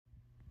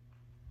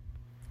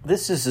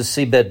This is the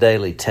Seabed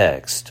Daily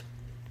text.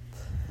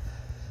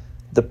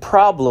 The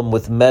problem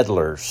with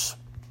meddlers.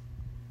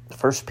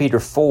 1 Peter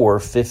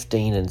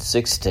 4:15 and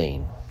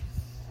 16.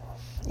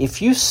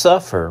 If you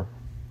suffer,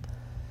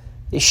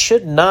 it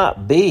should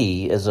not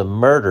be as a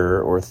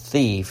murderer or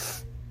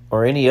thief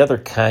or any other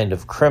kind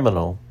of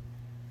criminal,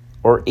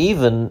 or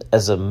even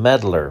as a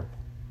meddler.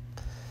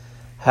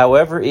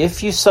 However,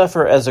 if you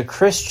suffer as a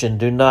Christian,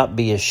 do not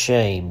be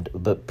ashamed,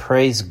 but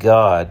praise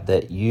God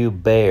that you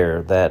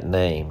bear that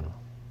name.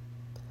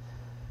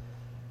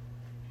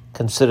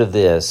 Consider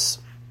this.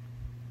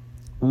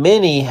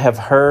 Many have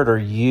heard or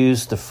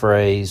used the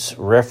phrase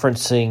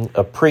referencing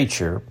a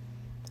preacher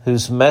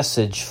whose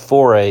message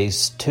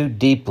forays too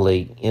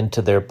deeply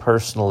into their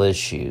personal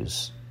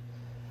issues.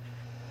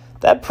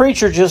 That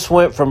preacher just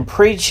went from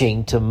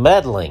preaching to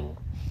meddling.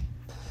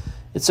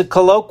 It's a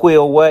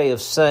colloquial way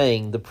of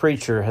saying the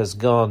preacher has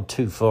gone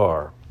too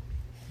far.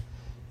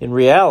 In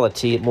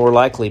reality, it more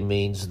likely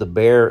means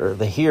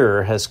the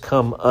hearer has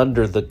come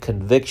under the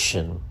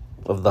conviction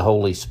of the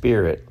Holy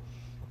Spirit.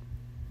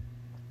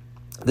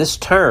 This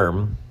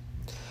term,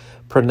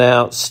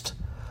 pronounced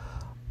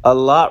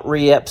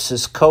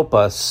alatriepsis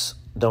kopos,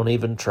 don't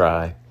even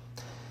try,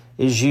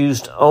 is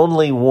used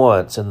only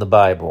once in the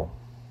Bible.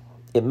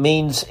 It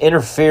means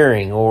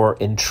interfering or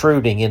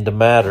intruding into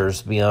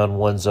matters beyond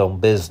one's own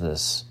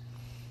business.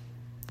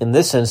 In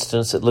this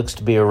instance, it looks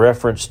to be a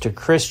reference to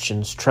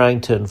Christians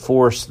trying to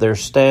enforce their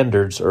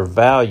standards or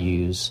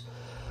values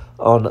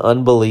on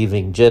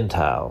unbelieving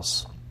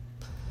Gentiles.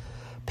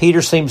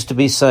 Peter seems to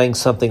be saying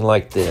something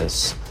like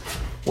this.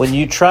 When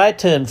you try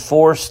to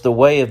enforce the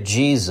way of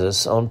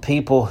Jesus on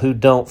people who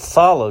don't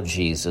follow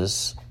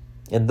Jesus,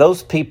 and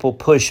those people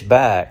push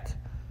back,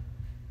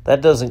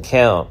 that doesn't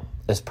count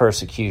as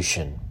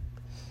persecution.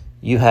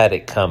 You had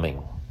it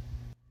coming.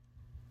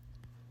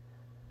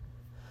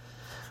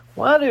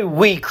 Why do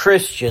we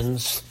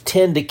Christians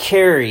tend to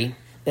carry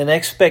an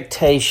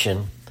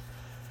expectation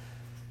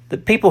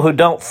that people who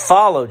don't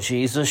follow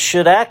Jesus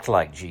should act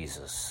like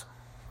Jesus?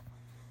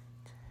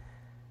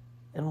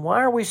 And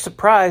why are we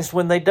surprised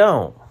when they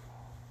don't?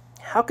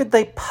 How could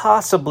they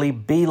possibly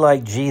be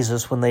like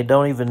Jesus when they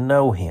don't even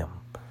know him?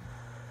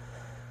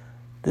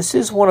 This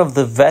is one of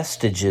the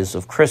vestiges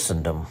of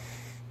Christendom.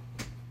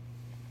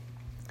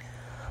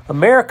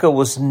 America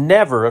was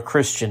never a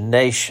Christian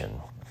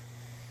nation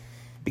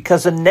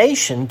because a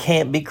nation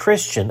can't be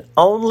Christian.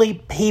 Only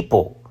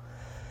people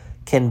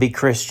can be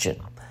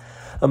Christian.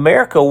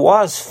 America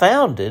was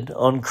founded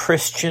on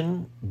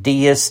Christian,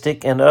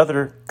 deistic, and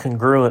other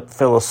congruent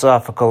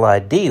philosophical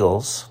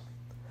ideals.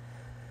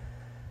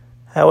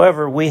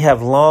 However, we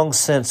have long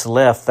since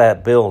left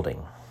that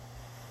building.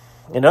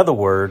 In other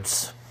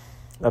words,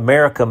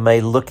 America may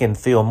look and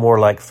feel more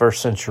like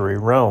first century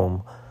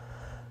Rome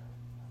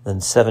than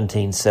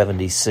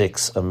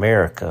 1776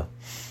 America.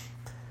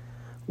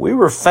 We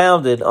were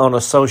founded on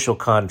a social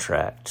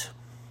contract,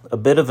 a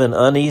bit of an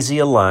uneasy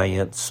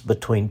alliance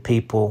between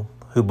people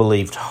who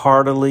believed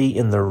heartily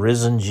in the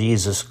risen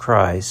Jesus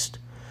Christ,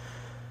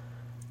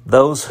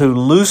 those who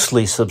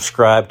loosely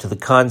subscribed to the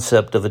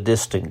concept of a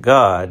distant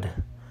God,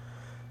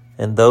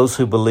 and those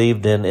who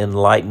believed in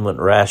Enlightenment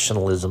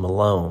rationalism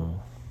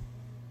alone.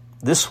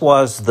 This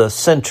was the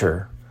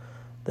center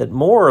that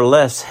more or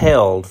less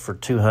held for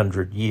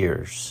 200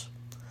 years.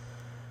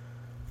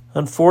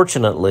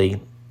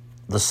 Unfortunately,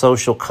 the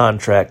social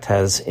contract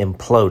has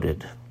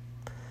imploded.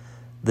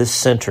 This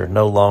center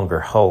no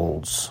longer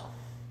holds.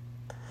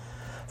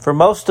 For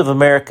most of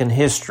American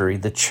history,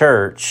 the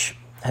church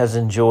has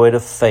enjoyed a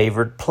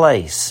favored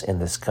place in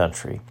this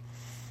country.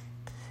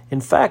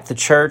 In fact, the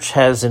church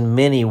has in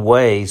many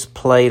ways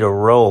played a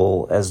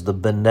role as the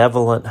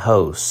benevolent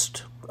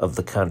host of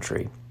the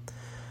country.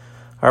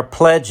 Our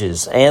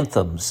pledges,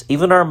 anthems,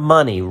 even our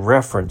money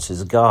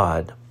references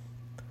God.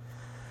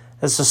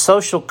 As the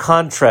social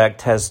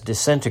contract has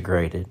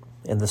disintegrated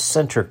and the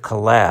center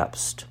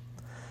collapsed,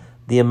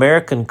 the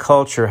American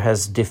culture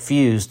has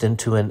diffused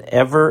into an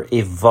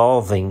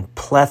ever-evolving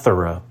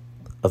plethora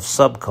of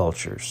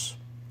subcultures.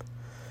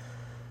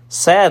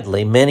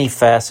 Sadly, many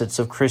facets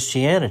of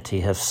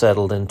Christianity have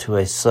settled into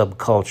a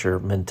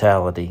subculture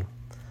mentality.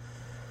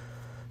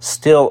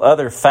 Still,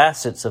 other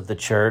facets of the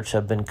church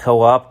have been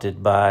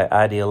co-opted by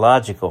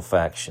ideological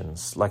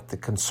factions like the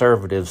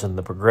conservatives and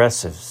the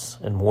progressives,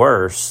 and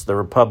worse, the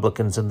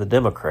Republicans and the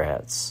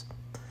Democrats.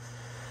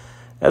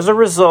 As a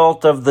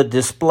result of the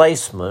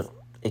displacement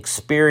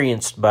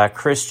experienced by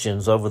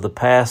Christians over the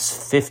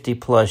past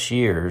 50-plus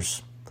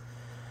years,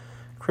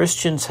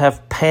 Christians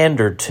have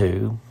pandered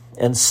to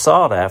and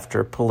sought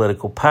after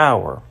political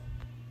power,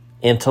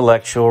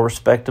 intellectual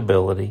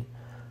respectability,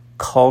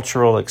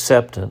 cultural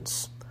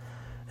acceptance,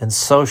 and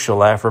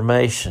social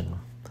affirmation,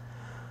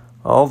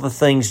 all the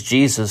things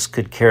Jesus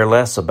could care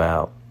less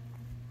about.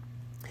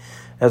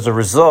 As a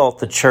result,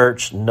 the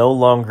church no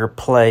longer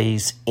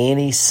plays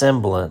any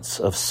semblance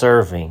of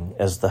serving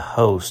as the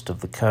host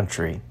of the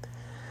country.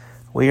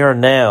 We are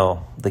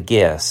now the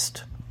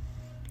guest.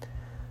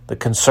 The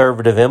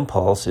conservative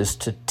impulse is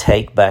to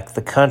take back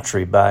the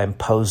country by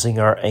imposing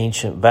our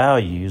ancient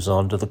values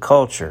onto the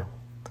culture.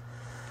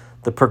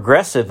 The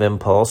progressive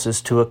impulse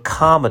is to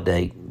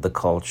accommodate the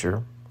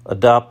culture,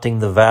 adopting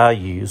the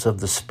values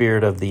of the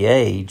spirit of the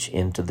age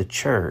into the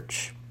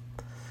church.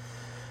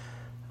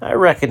 I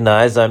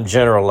recognize I'm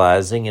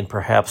generalizing and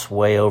perhaps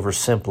way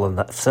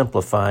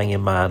oversimplifying in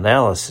my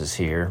analysis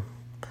here.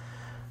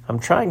 I'm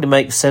trying to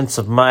make sense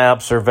of my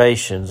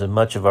observations and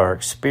much of our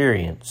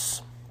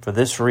experience for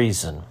this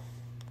reason.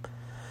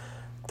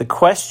 The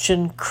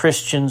question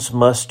Christians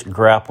must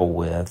grapple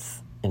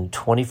with in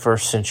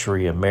 21st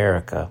century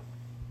America,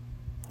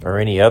 or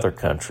any other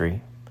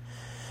country,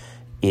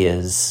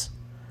 is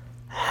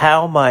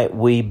how might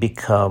we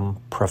become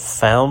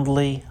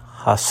profoundly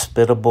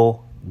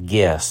hospitable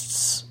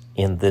guests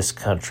in this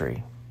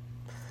country?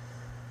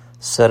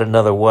 Said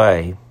another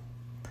way,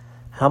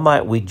 how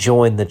might we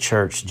join the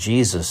church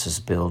Jesus is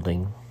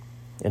building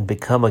and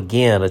become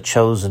again a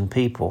chosen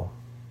people,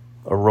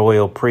 a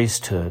royal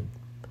priesthood,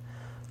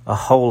 a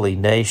holy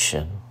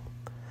nation,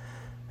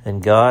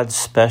 and God's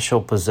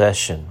special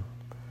possession,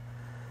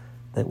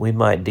 that we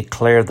might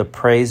declare the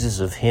praises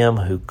of Him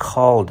who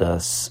called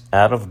us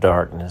out of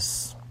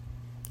darkness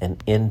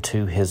and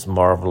into His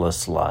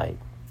marvelous light.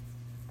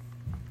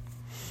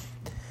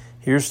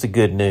 Here's the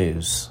good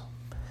news.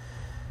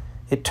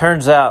 It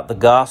turns out the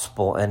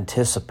gospel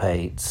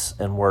anticipates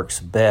and works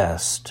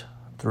best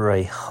through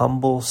a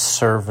humble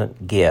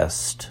servant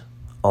guest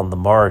on the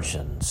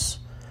margins,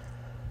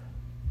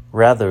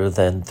 rather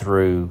than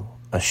through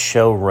a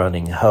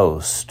show-running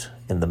host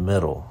in the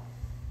middle.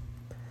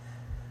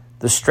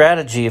 The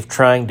strategy of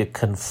trying to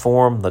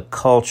conform the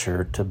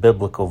culture to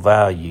biblical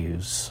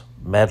values,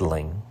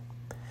 meddling,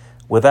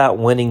 without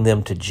winning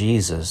them to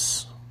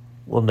Jesus,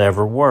 will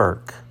never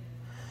work.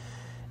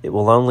 It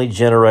will only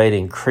generate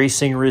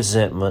increasing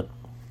resentment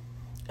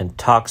and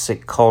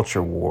toxic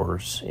culture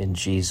wars in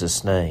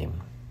Jesus'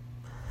 name.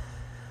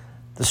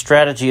 The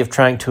strategy of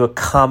trying to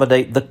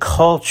accommodate the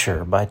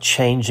culture by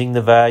changing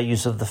the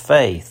values of the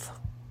faith,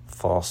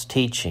 false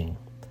teaching,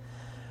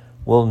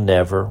 will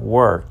never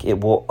work. It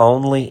will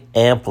only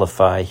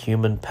amplify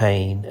human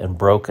pain and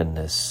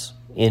brokenness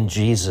in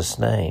Jesus'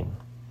 name.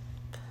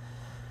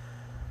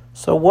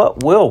 So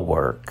what will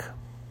work?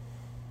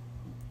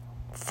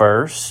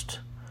 First,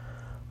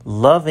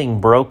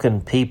 loving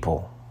broken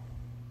people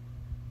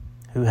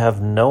who have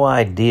no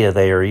idea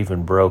they are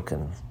even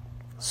broken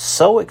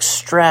so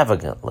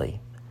extravagantly,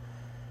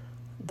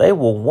 they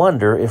will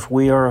wonder if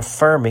we are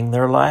affirming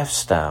their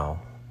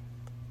lifestyle,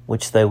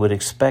 which they would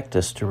expect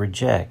us to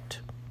reject.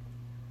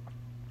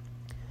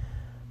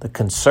 The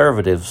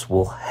conservatives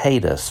will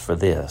hate us for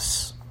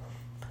this.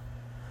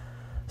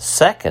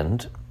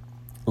 Second,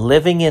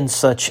 living in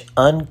such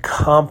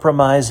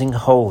uncompromising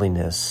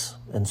holiness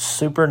and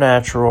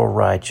supernatural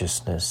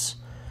righteousness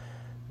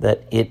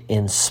that it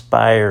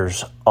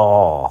inspires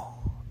awe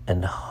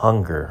and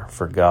hunger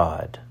for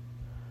God.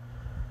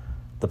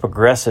 The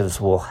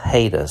progressives will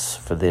hate us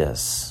for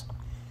this.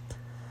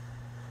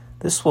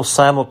 This will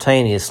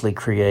simultaneously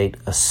create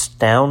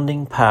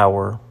astounding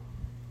power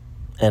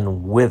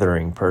and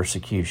withering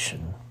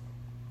persecution,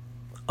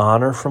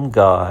 honor from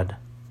God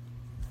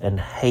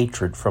and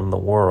hatred from the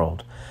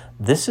world.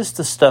 This is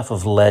the stuff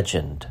of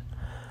legend,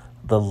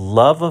 the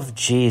love of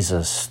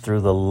Jesus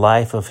through the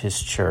life of His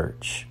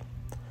church.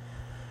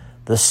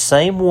 The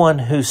same one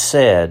who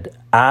said,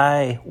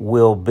 "I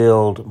will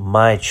build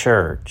my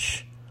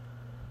church,"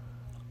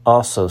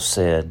 also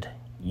said,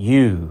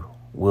 "You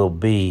will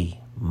be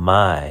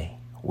my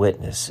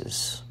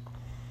witnesses."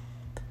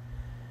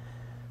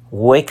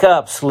 Wake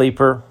up,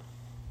 sleeper,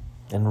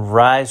 and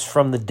rise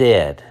from the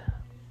dead.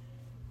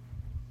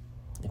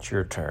 It's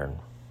your turn.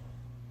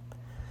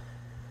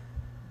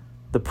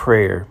 The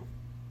prayer.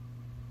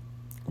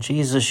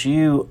 Jesus,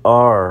 you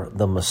are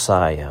the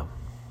Messiah,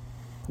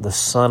 the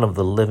Son of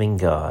the living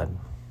God.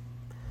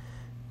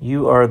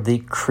 You are the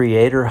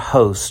creator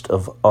host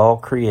of all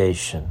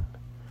creation,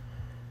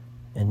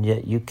 and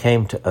yet you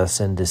came to us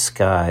in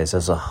disguise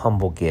as a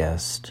humble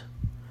guest.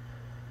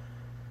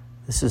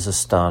 This is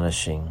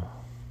astonishing.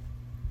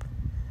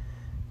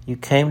 You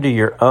came to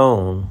your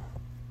own,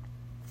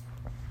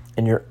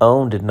 and your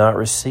own did not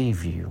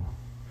receive you.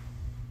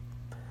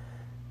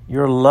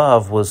 Your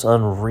love was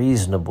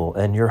unreasonable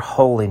and your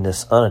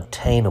holiness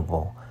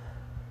unattainable,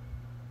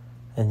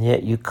 and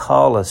yet you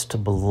call us to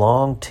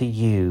belong to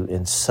you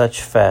in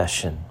such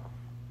fashion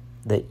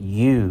that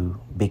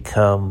you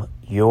become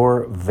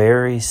your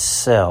very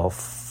self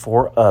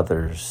for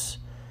others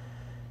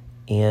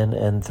in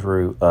and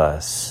through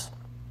us.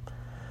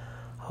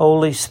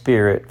 Holy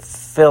Spirit,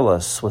 fill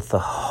us with the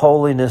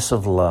holiness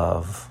of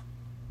love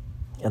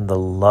and the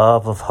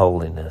love of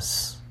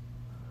holiness.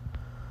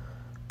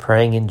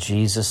 Praying in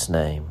Jesus'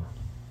 name.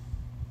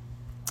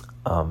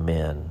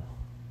 Amen.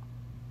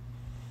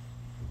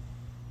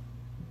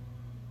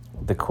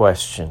 The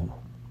question.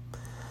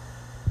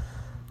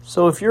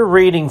 So if you're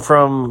reading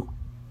from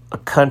a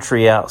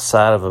country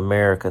outside of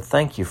America,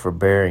 thank you for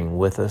bearing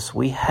with us.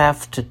 We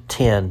have to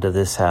tend to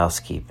this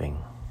housekeeping.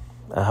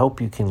 I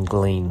hope you can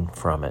glean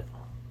from it.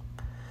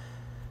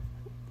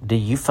 Do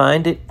you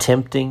find it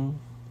tempting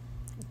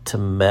to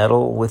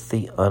meddle with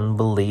the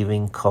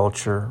unbelieving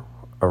culture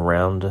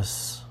around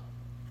us?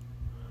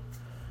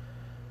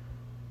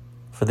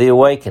 For The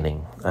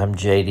Awakening, I'm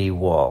J.D.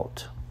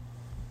 Walt.